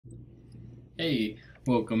Hey,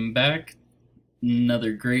 welcome back.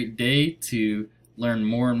 Another great day to learn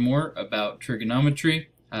more and more about trigonometry.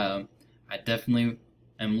 I definitely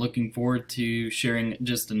am looking forward to sharing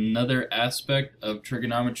just another aspect of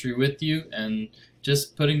trigonometry with you and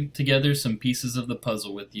just putting together some pieces of the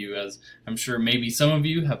puzzle with you, as I'm sure maybe some of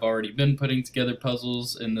you have already been putting together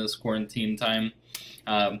puzzles in this quarantine time.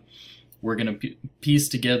 We're going to piece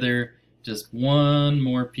together just one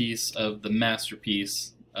more piece of the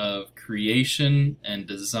masterpiece of creation and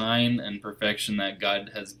design and perfection that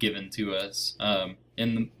God has given to us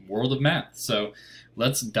in the world of math. So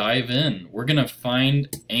let's dive in. We're going to find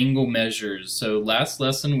angle measures. So last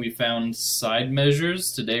lesson we found side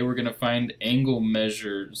measures. Today we're going to find angle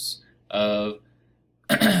measures of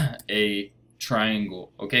a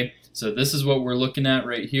triangle. Okay, so this is what we're looking at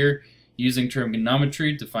right here, using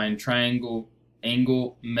trigonometry to find triangle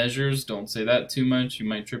angle measures. Don't say that too much, you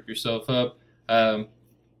might trip yourself up.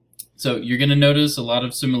 So you're going to notice a lot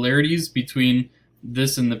of similarities between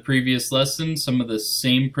this and the previous lesson. Some of the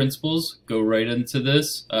same principles go right into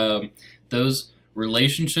this. Those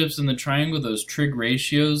relationships in the triangle, those trig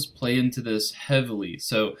ratios, play into this heavily.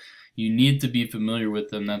 So you need to be familiar with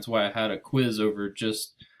them. That's why I had a quiz over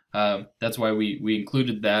that's why we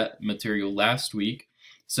included that material last week.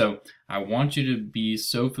 So I want you to be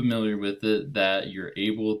so familiar with it that you're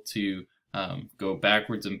able to go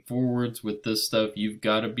backwards and forwards with this stuff. You've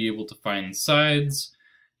got to be able to find sides,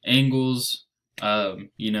 angles,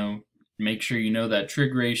 make sure you know that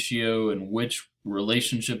trig ratio and which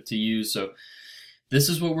relationship to use. So this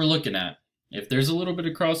is what we're looking at. If there's a little bit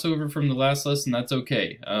of crossover from the last lesson, that's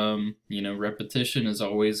okay. Repetition is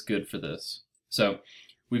always good for this. So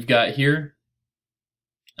we've got here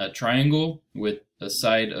a triangle with a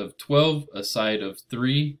side of 12, a side of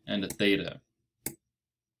 3, and a theta.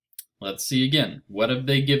 Let's see again. What have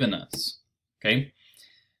they given us? Okay.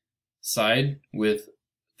 Side with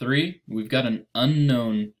 3. We've got an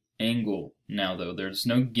unknown angle now, though. There's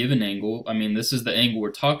no given angle. I mean, this is the angle we're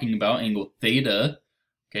talking about, angle theta.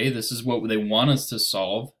 Okay, this is what they want us to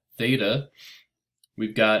solve, theta.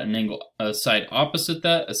 We've got an angle, a side opposite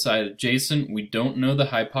that, a side adjacent. We don't know the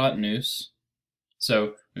hypotenuse.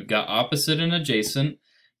 So we've got opposite and adjacent.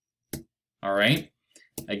 All right.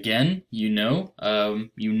 Again, you know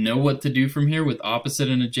what to do from here with opposite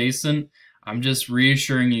and adjacent. I'm just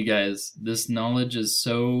reassuring you guys, this knowledge is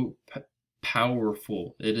so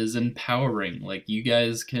powerful. It is empowering. Like, you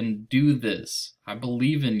guys can do this. I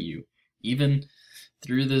believe in you. Even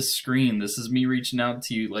through this screen, this is me reaching out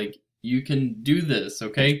to you. Like, you can do this,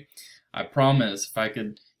 okay? I promise. If I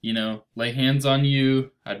could, lay hands on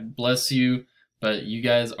you, I'd bless you. But you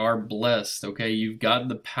guys are blessed, okay? You've got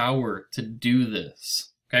the power to do this,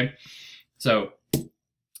 okay? So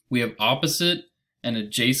we have opposite and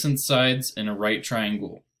adjacent sides in a right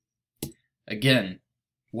triangle. Again,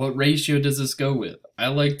 what ratio does this go with? I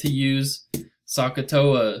like to use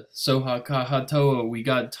SOHCAHTOA, SOHCAHTOA. We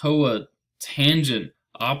got TOA, tangent,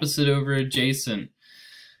 opposite over adjacent.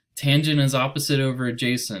 Tangent is opposite over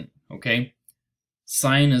adjacent, okay?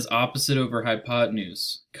 Sine is opposite over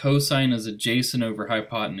hypotenuse. Cosine is adjacent over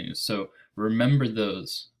hypotenuse. So remember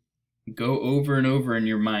those. Go over and over in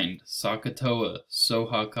your mind. SOHCAHTOA,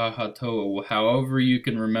 SOHCAHTOA, however you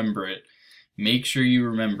can remember it. Make sure you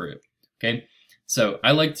remember it. Okay? So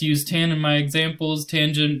I like to use tan in my examples,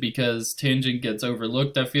 tangent, because tangent gets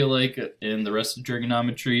overlooked, I feel like, in the rest of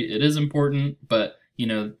trigonometry. It is important, but,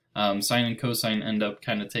 sine and cosine end up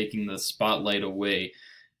kind of taking the spotlight away.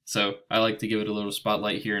 So I like to give it a little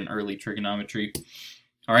spotlight here in early trigonometry.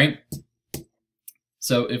 All right.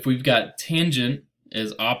 So if we've got tangent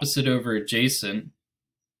is opposite over adjacent,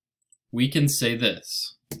 we can say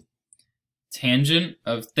this. Tangent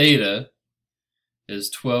of theta is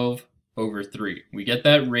 12 over 3. We get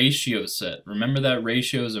that ratio set. Remember, that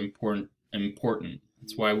ratio is important.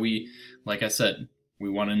 That's why like I said, we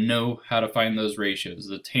want to know how to find those ratios.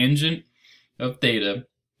 The tangent of theta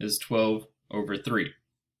is 12 over 3.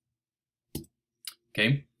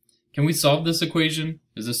 Okay, can we solve this equation?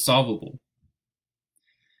 Is this solvable?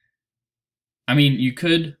 I mean, you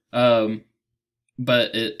could, but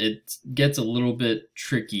it gets a little bit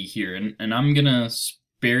tricky here, and I'm gonna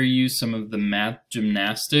spare you some of the math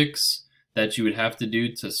gymnastics that you would have to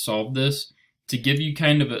do to solve this, to give you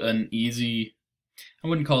kind of an easy, I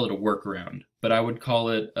wouldn't call it a workaround, but I would call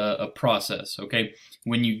it a process, okay?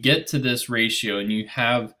 When you get to this ratio and you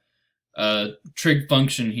have a trig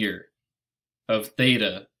function here of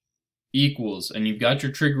theta equals, and you've got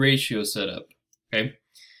your trig ratio set up, okay?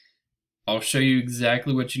 I'll show you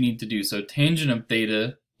exactly what you need to do. So tangent of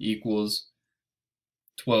theta equals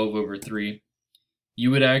 12 over 3.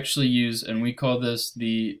 you would actually use, and we call this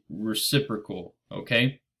the reciprocal,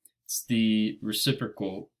 okay? It's the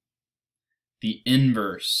reciprocal, the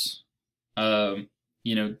inverse,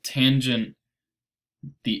 tangent,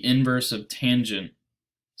 the inverse of tangent.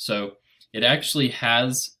 So it actually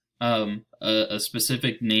has a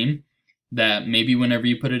specific name that maybe whenever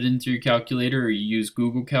you put it into your calculator or you use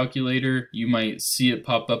Google Calculator, you might see it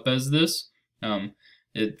pop up as this.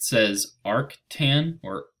 It says arctan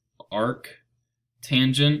or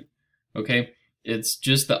arctangent. Okay, it's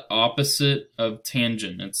just the opposite of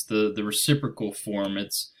tangent. It's the reciprocal form.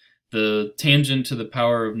 It's the tangent to the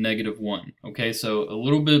power of -1. Okay, so a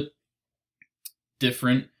little bit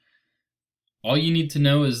different. All you need to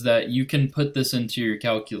know is that you can put this into your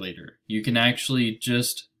calculator. You can actually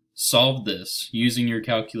just solve this using your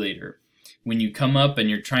calculator. When you come up and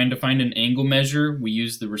you're trying to find an angle measure, we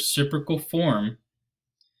use the reciprocal form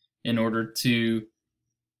in order to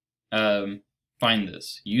find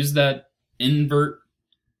this. Use that invert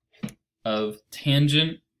of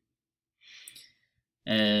tangent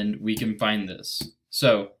and we can find this.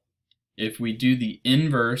 So if we do the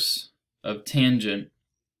inverse of tangent,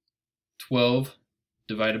 12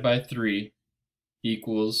 divided by 3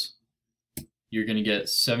 equals, you're going to get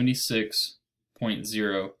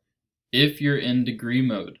 76.0 if you're in degree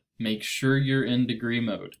mode. Make sure you're in degree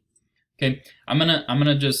mode. Okay, I'm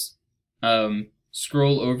gonna just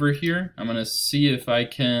scroll over here. I'm gonna see if I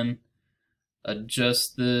can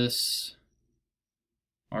adjust this.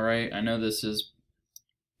 All right, I know this is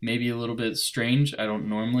maybe a little bit strange. I don't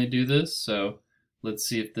normally do this, so let's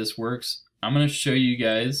see if this works. I'm going to show you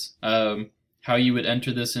guys how you would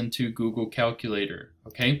enter this into Google Calculator.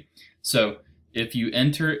 Okay, so if you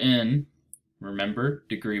enter in, remember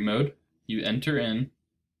degree mode, you enter in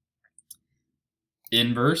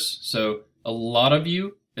inverse. So a lot of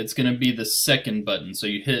you, it's going to be the second button. So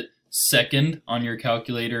you hit second on your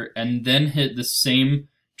calculator and then hit the same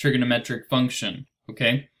trigonometric function.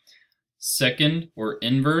 Okay, second or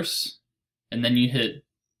inverse, and then you hit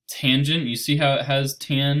tangent. You see how it has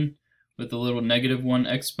tan with a little -1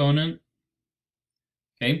 exponent?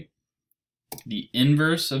 Okay, the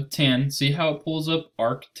inverse of tan. See how it pulls up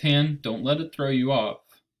arctan? Don't let it throw you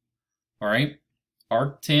off. All right,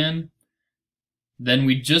 arctan. Then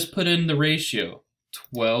we just put in the ratio,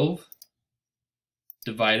 12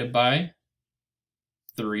 divided by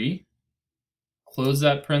 3. Close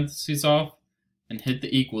that parentheses off and hit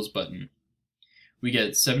the equals button. We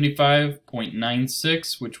get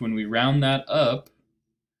 75.96, which when we round that up,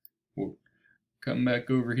 we'll come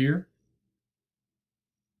back over here.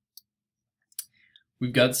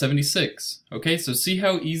 We've got 76. Okay, so see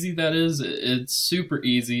how easy that is? It's super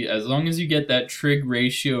easy. As long as you get that trig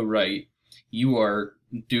ratio right, you are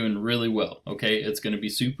doing really well. Okay, it's going to be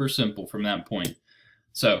super simple from that point.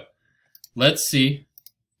 So let's see.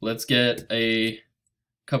 Let's get a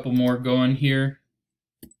couple more going here.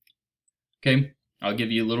 Okay, I'll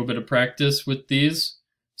give you a little bit of practice with these.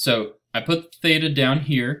 So I put theta down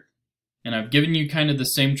here, and I've given you kind of the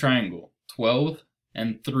same triangle, 12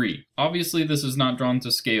 and 3. Obviously, this is not drawn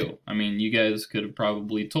to scale. I mean, you guys could have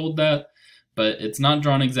probably told that, but it's not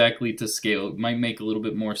drawn exactly to scale. It might make a little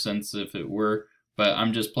bit more sense if it were, but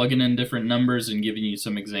I'm just plugging in different numbers and giving you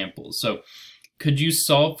some examples. So could you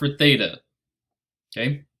solve for theta?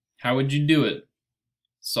 Okay, how would you do it?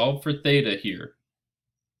 Solve for theta here.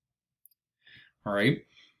 All right,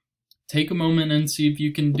 take a moment and see if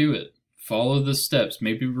you can do it. Follow the steps.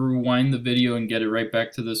 Maybe rewind the video and get it right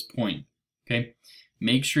back to this point. Okay,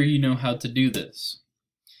 make sure you know how to do this.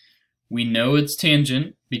 We know it's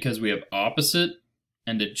tangent because we have opposite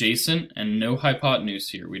and adjacent and no hypotenuse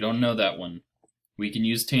here. We don't know that one. We can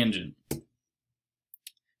use tangent.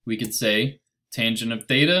 We could say tangent of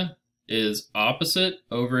theta is opposite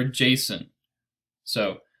over adjacent.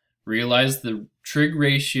 So realize the trig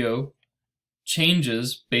ratio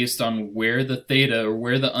changes based on where the theta or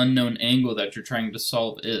where the unknown angle that you're trying to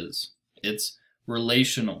solve is. It's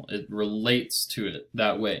relational. It relates to it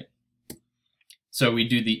that way. So we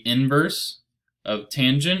do the inverse of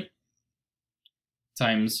tangent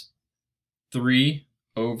times 3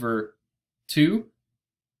 over 2,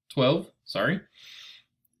 12, sorry.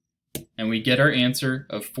 And we get our answer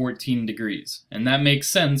of 14 degrees. And that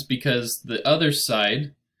makes sense because the other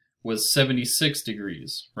side was 76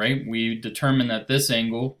 degrees, right? We determined that this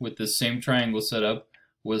angle with this same triangle set up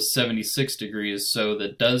was 76 degrees, so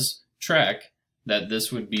that does track that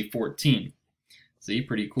this would be 14. See,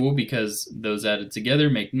 pretty cool because those added together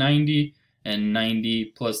make 90, and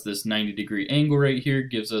 90 plus this 90-degree angle right here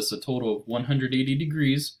gives us a total of 180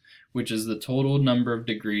 degrees, which is the total number of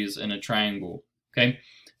degrees in a triangle, okay?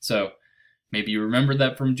 So maybe you remember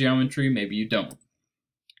that from geometry, maybe you don't.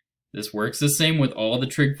 This works the same with all the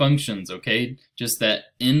trig functions, okay? Just that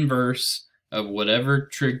inverse of whatever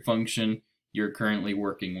trig function you're currently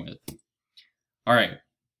working with. All right,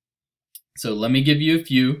 so let me give you a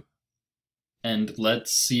few, and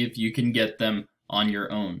let's see if you can get them on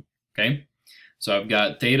your own, okay? So I've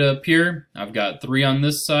got theta up here, I've got 3 on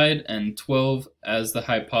this side, and 12 as the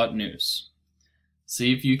hypotenuse.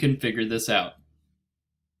 See if you can figure this out.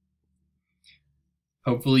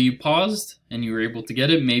 Hopefully you paused and you were able to get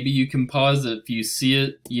it. Maybe you can pause if you see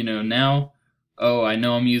it, now. Oh, I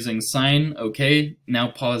know I'm using sine. Okay, now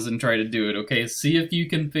pause and try to do it. Okay, see if you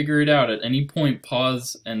can figure it out. At any point,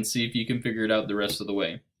 pause and see if you can figure it out the rest of the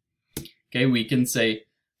way. Okay, we can say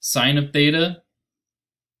sine of theta,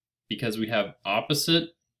 because we have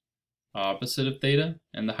opposite of theta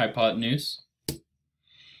and the hypotenuse.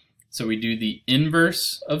 So we do the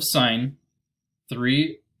inverse of sine,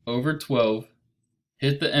 3/12,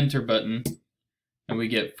 hit the enter button, and we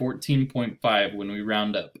get 14.5 when we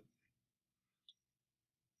round up.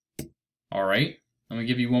 All right, let me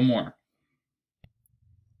give you one more.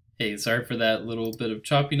 Hey, sorry for that little bit of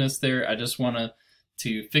choppiness there. I just wanted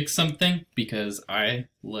to fix something because I,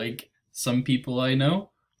 like some people I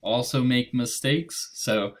know, also make mistakes.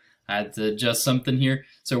 So I had to adjust something here.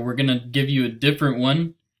 So we're gonna give you a different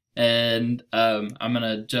one, and I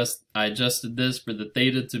adjusted this for the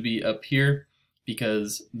theta to be up here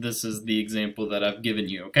because this is the example that I've given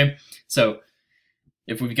you, okay? So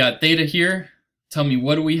if we've got theta here, tell me,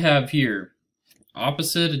 what do we have here?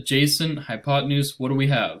 Opposite, adjacent, hypotenuse, what do we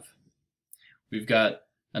have? We've got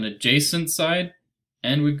an adjacent side,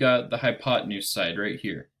 and we've got the hypotenuse side right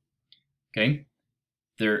here, okay?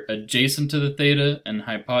 They're adjacent to the theta, and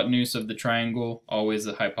hypotenuse of the triangle, always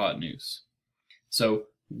the hypotenuse. So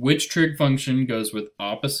which trig function goes with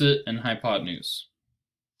opposite and hypotenuse?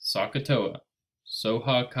 SOHCAHTOA.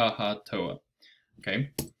 Soha kaha toa.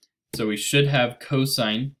 Okay, so we should have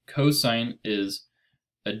cosine. Cosine is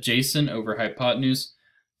adjacent over hypotenuse.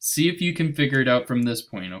 See if you can figure it out from this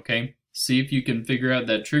point, okay? See if you can figure out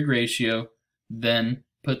that trig ratio, then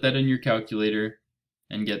put that in your calculator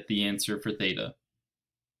and get the answer for theta.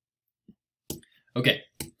 Okay,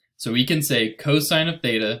 so we can say cosine of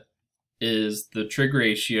theta is the trig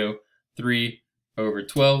ratio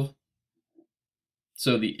 3/12.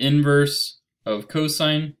 So the inverse of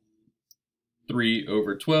cosine,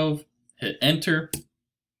 3/12, hit enter,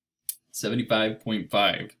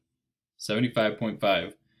 75.5.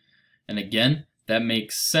 75.5. And again, that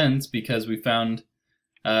makes sense because we found,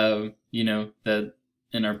 that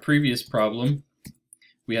in our previous problem,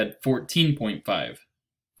 we had 14.5.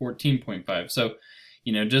 14.5. So,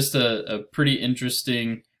 just a pretty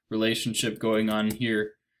interesting relationship going on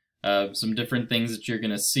here. Some different things that you're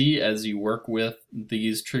going to see as you work with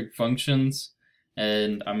these trig functions.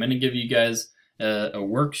 And I'm going to give you guys a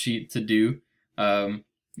worksheet to do.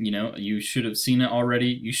 You should have seen it already.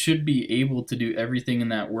 You should be able to do everything in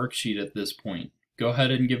that worksheet at this point. Go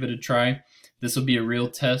ahead and give it a try. This will be a real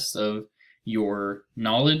test of your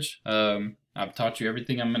knowledge. I've taught you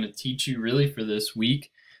everything I'm going to teach you really for this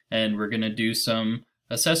week, and we're going to do some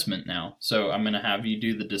assessment now. So I'm going to have you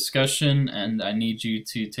do the discussion, and I need you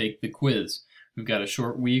to take the quiz. We've got a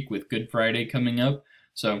short week with Good Friday coming up.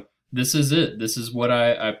 So this is it. This is what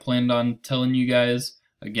I planned on telling you guys.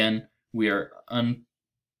 Again, we are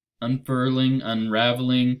unfurling,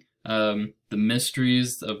 unraveling the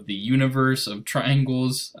mysteries of the universe, of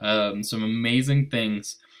triangles, some amazing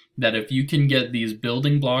things that if you can get these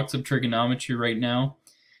building blocks of trigonometry right now,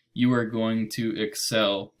 you are going to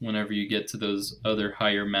excel whenever you get to those other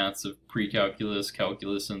higher maths of pre-calculus,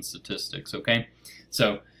 calculus, and statistics, okay?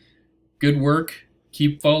 So, good work.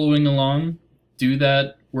 Keep following along. Do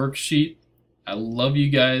that worksheet. I love you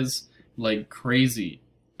guys like crazy.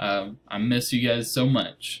 I miss you guys so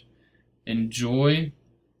much. Enjoy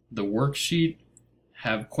the worksheet.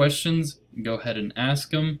 Have questions, go ahead and ask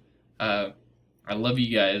them. I love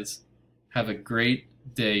you guys. Have a great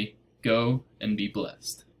day. Go and be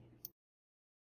blessed.